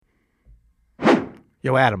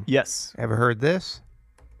Yo, Adam. Yes. Ever heard this?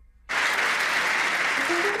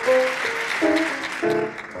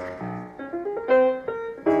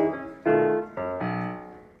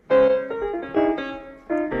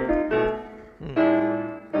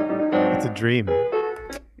 It's a dream.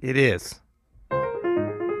 It is.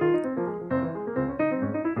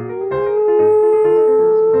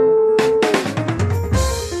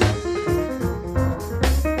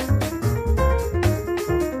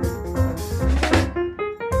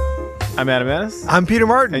 I'm Adam Ennis. I'm Peter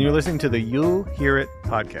Martin. And you're listening to the You'll Hear It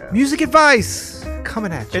podcast. Music advice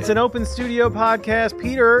coming at you. It's an open studio podcast.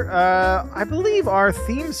 Peter, I believe our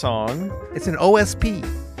theme song, It's an OSP.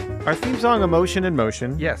 Emotion in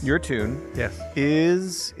Motion, Yes. your tune, Yes.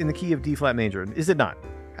 is in the key of D flat major. Is it not?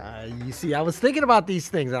 You see, I was thinking about these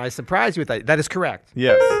things, and I surprised you with that. That is correct.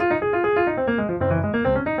 Yes.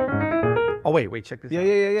 Oh, wait, check this out.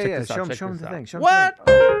 Yeah. Check this out, Show him check the this out. thing. Show him What?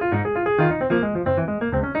 the thing.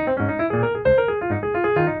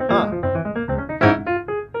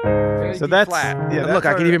 So that's flat. yeah. And That's look,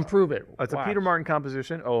 I can our- even prove it. It's a Watch. Peter Martin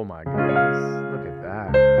composition. Oh my goodness! Look at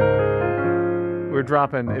that. We're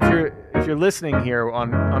dropping. If you're listening here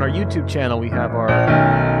on our YouTube channel, we have our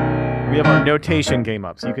notation game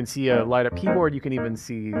up, so you can see a light up keyboard. You can even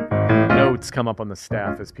see notes come up on the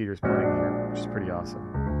staff as Peter's playing here, which is pretty awesome.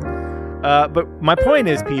 But my point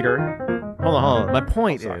is, Peter. Hold on. My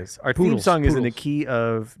point is, our theme song is in the key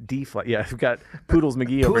of D flat. Yeah, we've got Poodles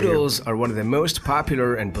McGee over here. Poodles are one of the most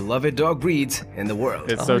popular and beloved dog breeds in the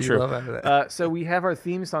world. It's so you true. love that. So we have our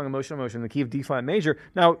theme song, Emotion, in the key of D flat major.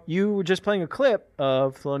 Now, you were just playing a clip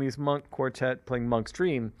of Thelonious Monk Quartet playing Monk's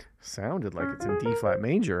Dream. Sounded like it's in D flat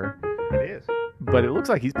major, It is. but it looks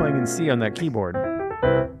like he's playing in C on that keyboard,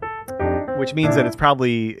 which means that it's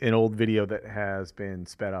probably an old video that has been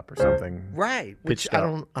sped up or something. Right. Which Pitched I up.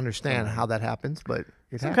 don't understand how that happens, but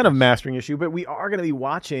it's Some kind of mastering issue, but we are going to be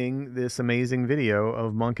watching this amazing video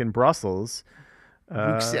of Monk in Brussels.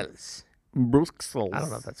 Bruxelles. Brussels. I don't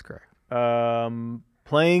know if that's correct.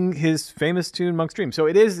 Playing his famous tune Monk's Dream. So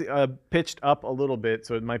it is pitched up a little bit,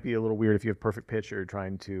 so it might be a little weird if you have perfect pitch or you're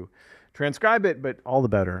trying to transcribe it, but all the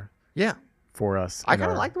better Yeah. for us. I and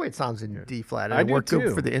kind of our- like the way it sounds in D flat. I It do worked good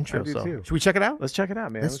too. for the intro. I do So too. should we check it out? Let's check it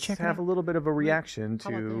out, man. Let's Let's check it have out. a little bit of a reaction How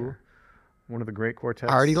about to there? one of the great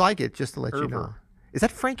quartets. I already like it, just to let you Erber. know. Is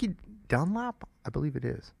that Frankie Dunlop? I believe it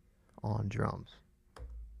is. On drums.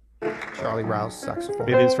 Charlie Rouse, saxophone.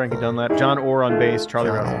 It is Frankie Dunlap, John Orr on bass, Charlie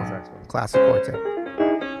John Rouse on Orr. saxophone. Classic quartet.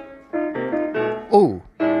 Oh,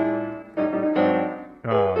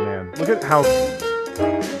 Oh man, look at how.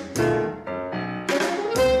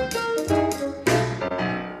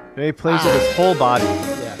 He plays with his whole body.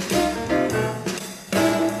 yeah.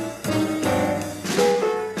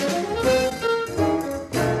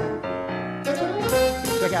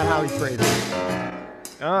 Check out how he plays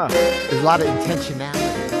it. Ah, There's a lot of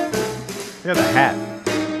intentionality. look at the hat.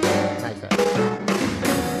 Nice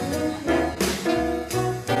hat.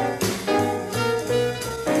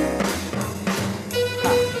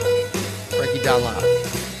 Frankie Dunlop.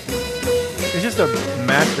 It's just a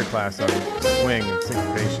masterclass on swing and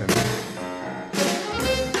syncopation.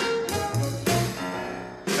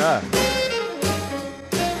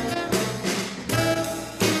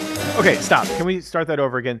 Okay, stop. Can we start that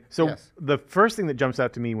over again? So Yes. the first thing that jumps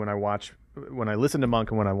out to me when I listen to Monk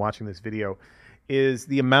and when I'm watching this video is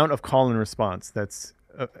the amount of call and response that's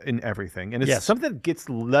in everything. And it's Yes. something that gets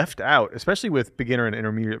left out, especially with beginner and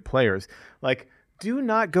intermediate players. Like, do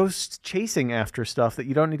not go chasing after stuff that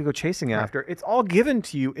you don't need to go chasing after. It's all given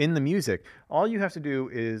to you in the music. All you have to do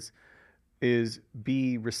is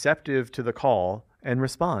be receptive to the call and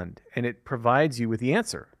respond, and it provides you with the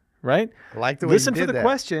answer, right? I like the way Listen you for did the that.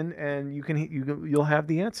 question, and you'll have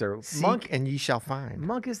the answer. Seek and ye shall find.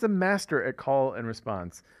 Monk is the master at call and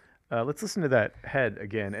response. Let's listen to that head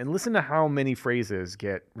again, and listen to how many phrases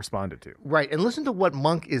get responded to. Right, and listen to what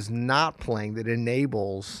Monk is not playing that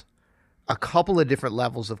enables a couple of different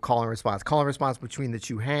levels of call and response. Call and response between the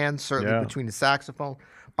two hands, certainly Yeah. between the saxophone.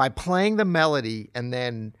 By playing the melody and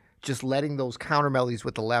then just letting those counter melodies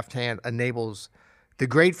with the left hand enables the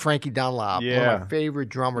great Frankie Dunlop, one Yeah. of my favorite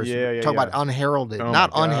drummers. Yeah, Talk yeah. about unheralded, Oh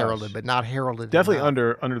not my gosh. unheralded, but not heralded. Definitely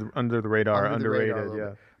enough. under the radar, Under the radar a underrated. little Yeah.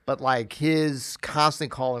 bit. But like his constant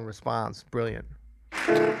call and response, brilliant. I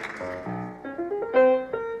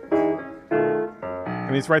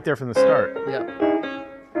mean, it's right there from the start. Yeah.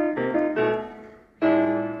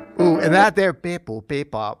 Ooh, and that there, beep, boop,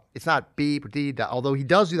 beep, bop. It's not beep, dee, da, although he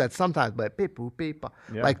does do that sometimes, but beep, boop, beep, bop.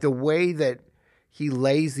 Yeah. Like the way that he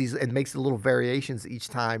lays these and makes the little variations each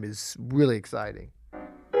time is really exciting.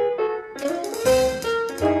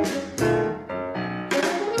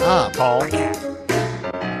 Call.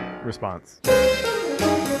 response.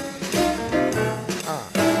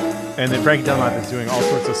 And then Frankie Dunlap is doing all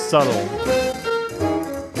sorts of subtle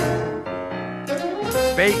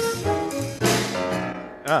Bass.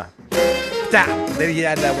 Stop. Then you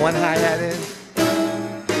add that one hi-hat in.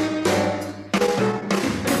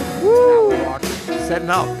 Woo! Setting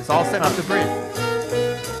up. It's all setting up the bridge.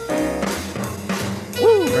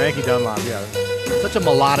 Woo! Frankie Dunlap, yeah. Such a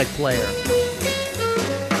melodic player.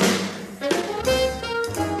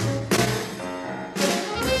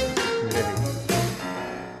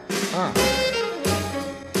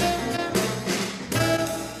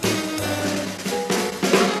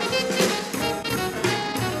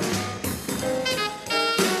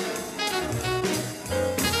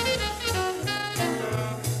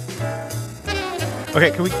 Okay,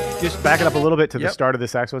 can we just back it up a little bit to the start of the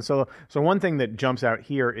saxophone solo? So one thing that jumps out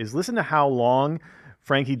here is listen to how long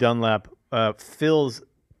Frankie Dunlap fills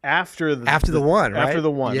after the one, right? After the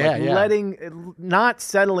one. Yeah, like not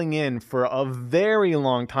settling in for a very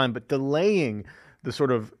long time, but delaying the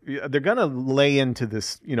sort of, they're going to lay into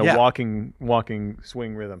this, walking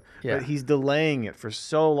swing rhythm. Yeah. But he's delaying it for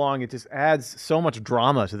so long. It just adds so much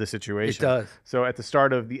drama to the situation. It does. So at the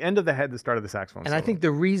start of the end of the head, the start of the saxophone And solo. I think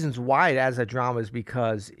the reasons why it adds that drama is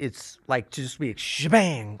because it's like just be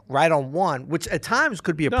shebang right on one, which at times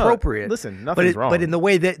could be appropriate. Listen, nothing's wrong. But in the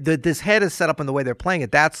way that this head is set up and the way they're playing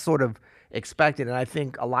it, that's sort of expected. And I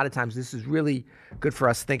think a lot of times this is really good for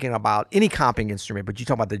us thinking about any comping instrument, but you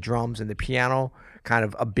talk about the drums and the piano, kind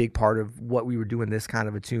of a big part of what we were doing this kind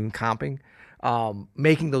of a tune comping.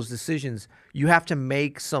 Making those decisions, you have to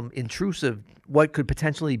make some intrusive, what could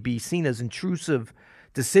potentially be seen as intrusive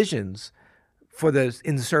decisions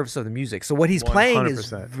in the service of the music. So what he's playing is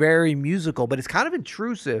 100%. very musical, but it's kind of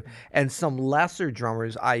intrusive. And some lesser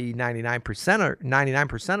drummers, i.e.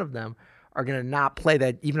 99% of them, are going to not play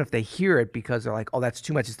that even if they hear it because they're like, oh, that's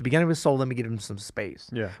too much. It's the beginning of a solo. Let me give him some space.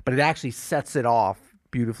 Yeah. But it actually sets it off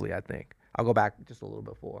beautifully, I think. I'll go back just a little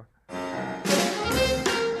bit before. It's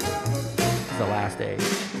the last day.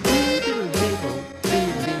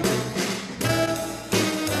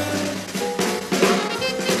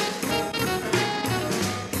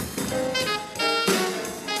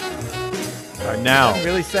 All right, now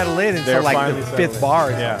Really settle in they're until like finally the settling. fifth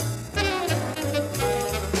bar. Yeah.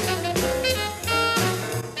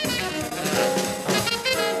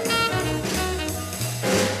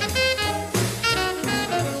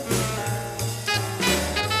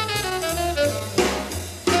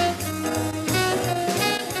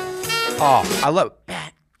 Oh, I love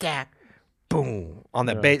it. Boom on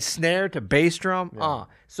the bass snare to bass drum.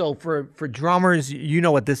 So for drummers, you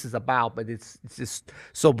know what this is about, but it's just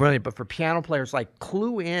so brilliant. But for piano players, like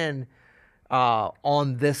clue in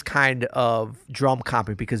on this kind of drum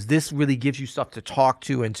comping because this really gives you stuff to talk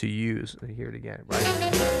to and to use. Let me hear it again, right?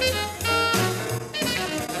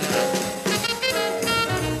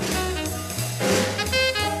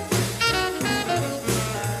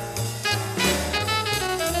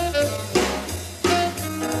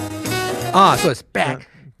 So it's back,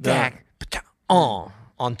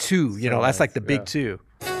 on two. You know, that's like the big two.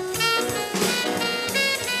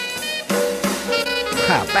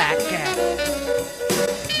 Back.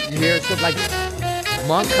 You hear it? So like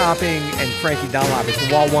Monk comping and Frankie Dunlap,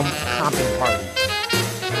 it's all one comping party.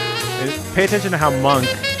 Pay attention to how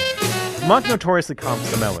Monk notoriously comps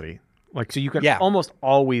the melody. Like, so you can almost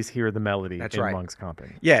always hear the melody in Monk's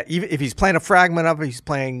comping. Yeah, even if he's playing a fragment of it, he's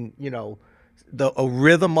playing, a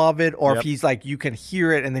rhythm of it, or if he's like, you can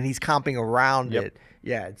hear it and then he's comping around it.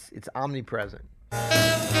 Yeah, it's omnipresent.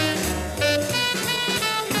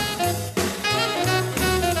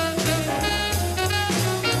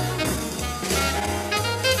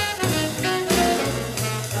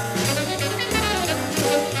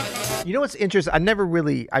 You know what's interesting? I never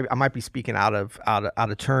really. I might be speaking out of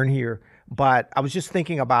turn here, but I was just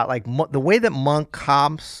thinking about like the way that Monk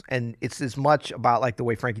comps, and it's as much about like the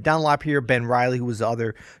way Frankie Dunlap here, Ben Riley, who was the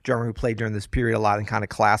other drummer who played during this period a lot in kind of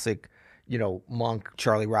classic, Monk,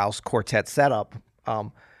 Charlie Rouse quartet setup.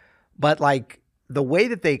 But like the way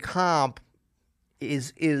that they comp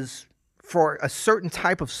is for a certain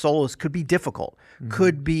type of soloist could be difficult,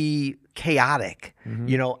 could be chaotic.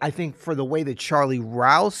 I think for the way that Charlie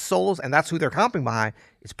Rouse solos, and that's who they're comping behind,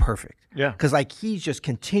 is perfect. Yeah. Because like he's just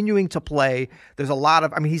continuing to play. There's a lot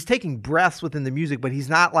of, he's taking breaths within the music, but he's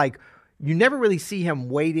not like, you never really see him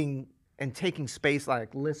waiting and taking space,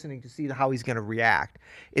 like listening to see how he's going to react.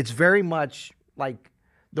 It's very much like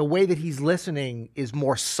the way that he's listening is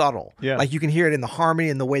more subtle. Yeah. Like you can hear it in the harmony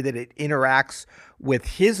and the way that it interacts with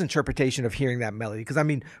his interpretation of hearing that melody. Because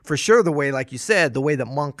for sure the way, like you said, the way that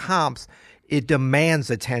Monk comps, it demands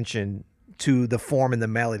attention to the form and the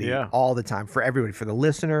melody all the time for everybody, for the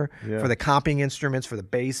listener, for the comping instruments, for the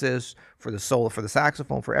bassist, for the solo, for the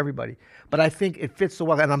saxophone, for everybody. But I think it fits so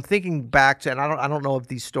well. And I'm thinking back to, and I don't know if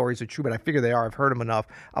these stories are true, but I figure they are. I've heard them enough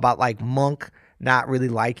about like Monk not really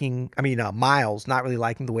liking, Miles not really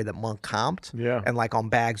liking the way that Monk comped. Yeah. And like on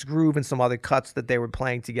Bag's Groove and some other cuts that they were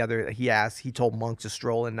playing together, he told Monk to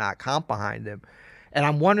stroll and not comp behind him. And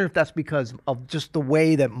I'm wondering if that's because of just the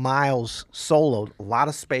way that Miles soloed, a lot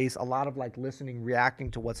of space, a lot of like listening,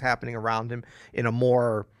 reacting to what's happening around him in a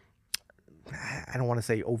more, I don't want to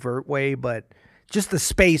say overt way, but just the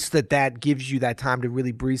space that gives you that time to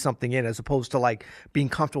really breathe something in, as opposed to like being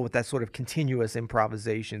comfortable with that sort of continuous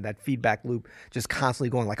improvisation, that feedback loop, just constantly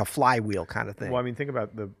going like a flywheel kind of thing. Well, I mean, think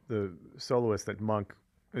about the soloist that Monk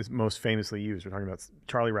is most famously used. We're talking about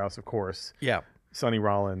Charlie Rouse, of course. Yeah. Sonny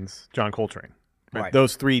Rollins, John Coltrane. Right.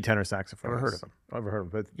 Those three tenor saxophones. Never heard of them. I've heard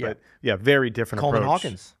of them. But yeah, very different Coleman approach.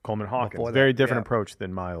 Hawkins. Coleman Hawkins. Before that, Very different yeah. approach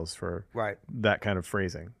than Miles for that kind of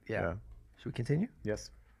phrasing. Yeah. Should we continue? Yes,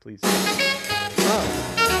 please.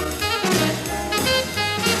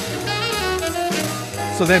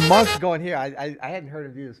 So then Monk's going here. I hadn't heard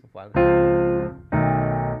him do this before.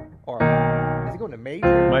 Or is he going to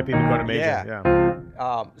major? Might be going to major.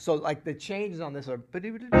 Yeah. So like the changes on this are,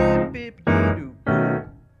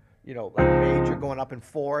 like major going up in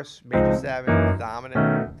fourth, major 7,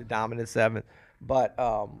 dominant to dominant 7, but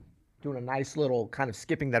doing a nice little kind of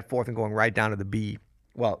skipping that fourth and going right down to the B.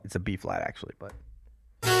 Well, it's a B flat actually, but.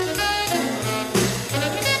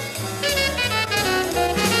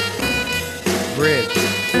 Bridge.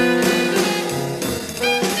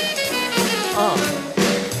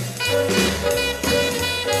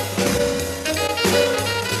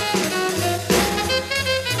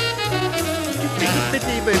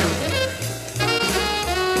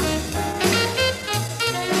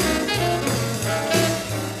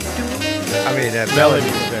 That melody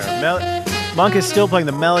is there. Monk is still playing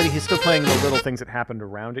the melody. He's still playing the little things that happened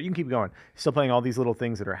around it. You can keep going. He's still playing all these little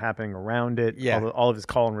things that are happening around it. Yeah. All of his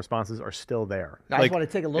call and responses are still there. I just want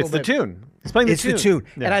to take a little bit. It's the tune. He's playing the tune. It's the tune.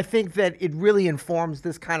 Yeah. And I think that it really informs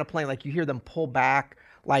this kind of playing. Like you hear them pull back,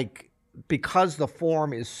 like because the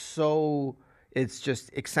form is so, it's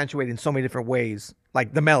just accentuated in so many different ways.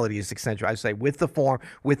 Like the melody is accentuated, I say, with the form,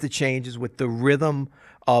 with the changes, with the rhythm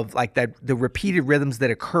of like that, the repeated rhythms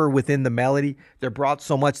that occur within the melody. They're brought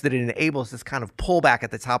so much that it enables this kind of pullback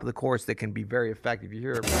at the top of the chorus that can be very effective. You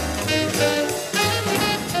hear it.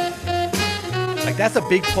 Like that's a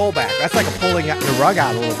big pullback. That's like a pulling the rug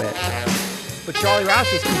out a little bit. But Charlie Rouse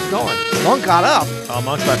just keeps going. Monk got up. Oh,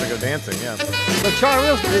 Monk's about to go dancing, yeah. But Charlie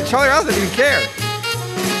Rouse didn't even care.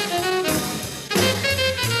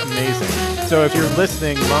 Amazing. So if you're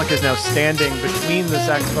listening, Monk is now standing between the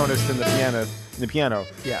saxophonist and the piano.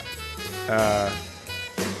 Yeah.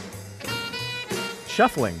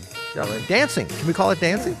 Shuffling. Dancing. Can we call it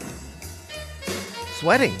dancing?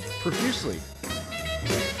 Sweating profusely.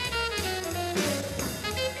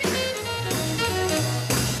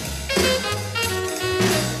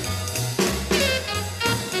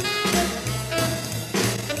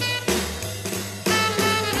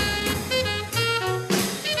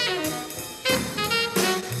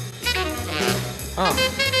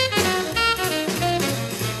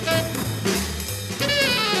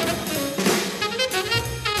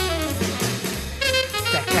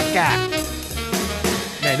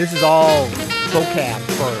 Man, this is all vocab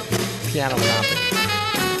for piano comping.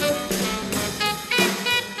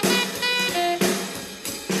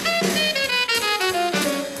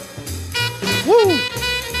 Woo!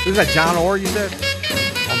 This is that John Orr you said?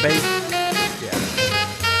 On bass?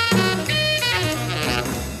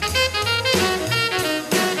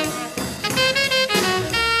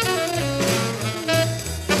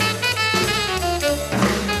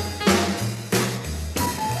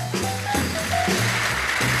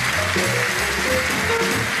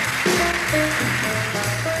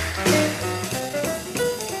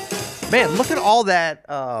 Man, look at all that.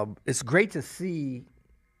 It's great to see.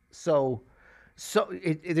 So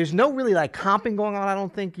there's no really like comping going on, I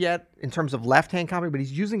don't think, yet in terms of left-hand comping, but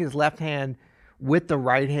he's using his left hand with the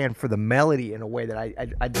right hand for the melody in a way that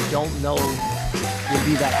I don't know would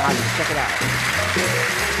be that obvious. Check it out.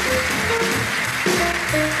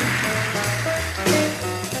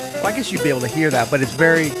 Well, I guess you'd be able to hear that, but it's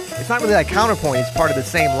not really like counterpoint. It's part of the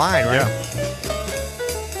same line, right? Yeah.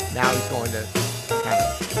 Now he's going to kind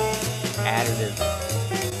of additive.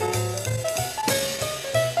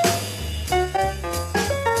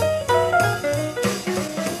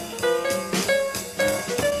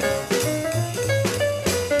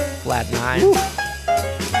 Flat 9. Woo.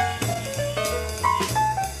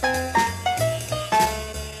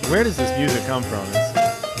 Where does this music come from?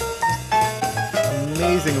 It's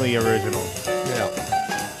amazingly original. Yeah.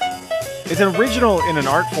 It's an original in an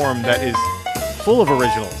art form that is full of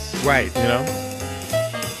originals. Right. You know?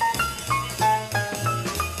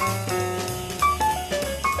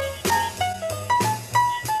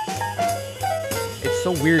 It's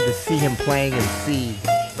so weird to see him playing in C,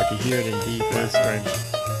 but to hear it in D. That's strange.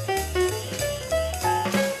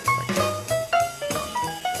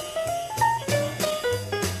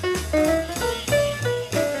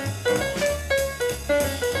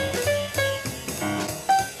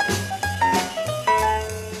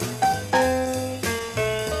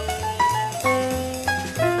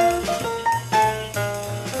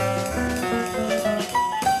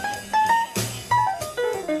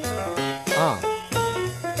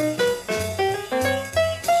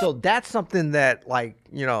 So that's something that, like,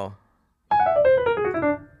 you know.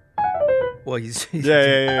 Well, he's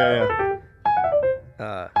Yeah.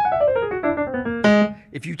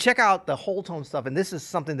 If you check out the whole tone stuff, and this is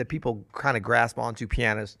something that people kind of grasp onto,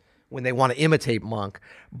 pianists, when they want to imitate Monk,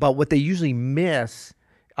 but what they usually miss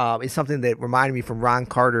is something that reminded me from Ron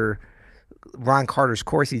Carter's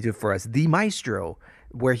course he did for us, The Maestro,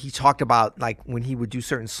 where he talked about, like, when he would do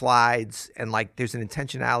certain slides and, like, there's an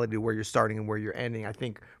intentionality to where you're starting and where you're ending. I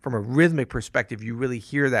think from a rhythmic perspective, you really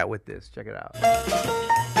hear that with this. Check it out.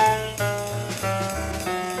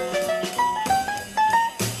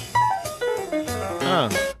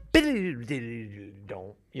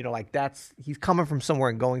 Don't, you know, like, that's, he's coming from somewhere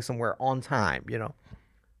and going somewhere on time, you know.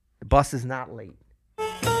 The bus is not late.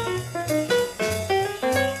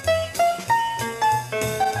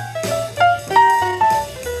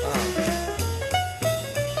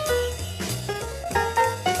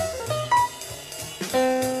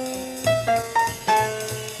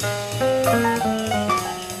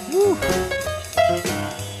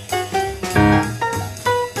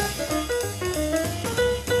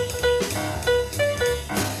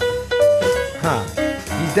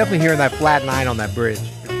 He's definitely hearing that flat 9 on that bridge. On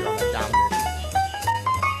that dominant.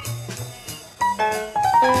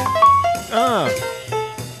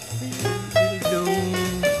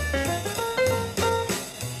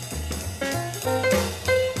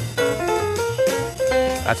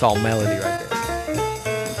 That's all melody right there.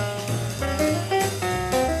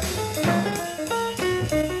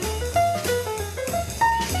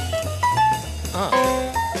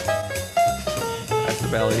 That's the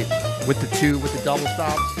melody. With the double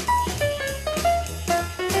stops.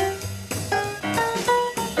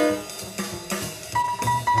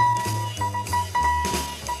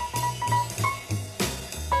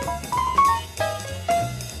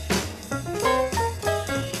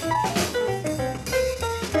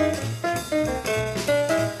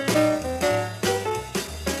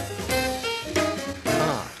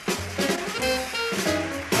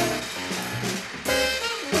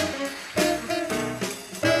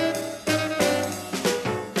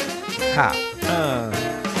 Ha.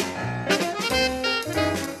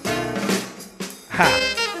 Ha.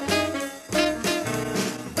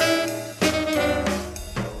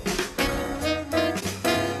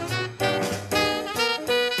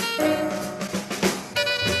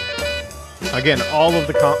 Again, all of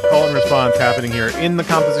the call and response happening here in the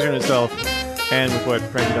composition itself and with what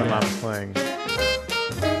Frankie Dunlop is playing.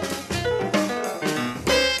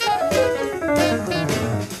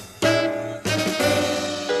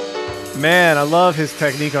 Man, I love his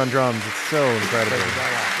technique on drums. It's so incredible.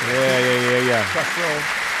 Yeah.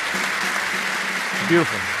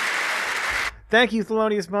 Beautiful. Thank you,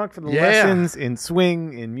 Thelonious Monk, for the lessons in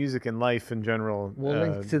swing, in music, and life in general. We'll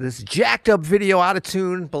link to this jacked up video out of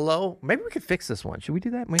tune below. Maybe we could fix this one. Should we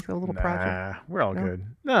do that? Make a little project? We're all good.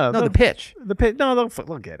 No, the pitch. The pitch. No,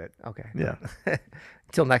 they'll get it. Okay. Yeah.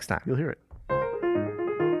 Till next time. You'll hear it.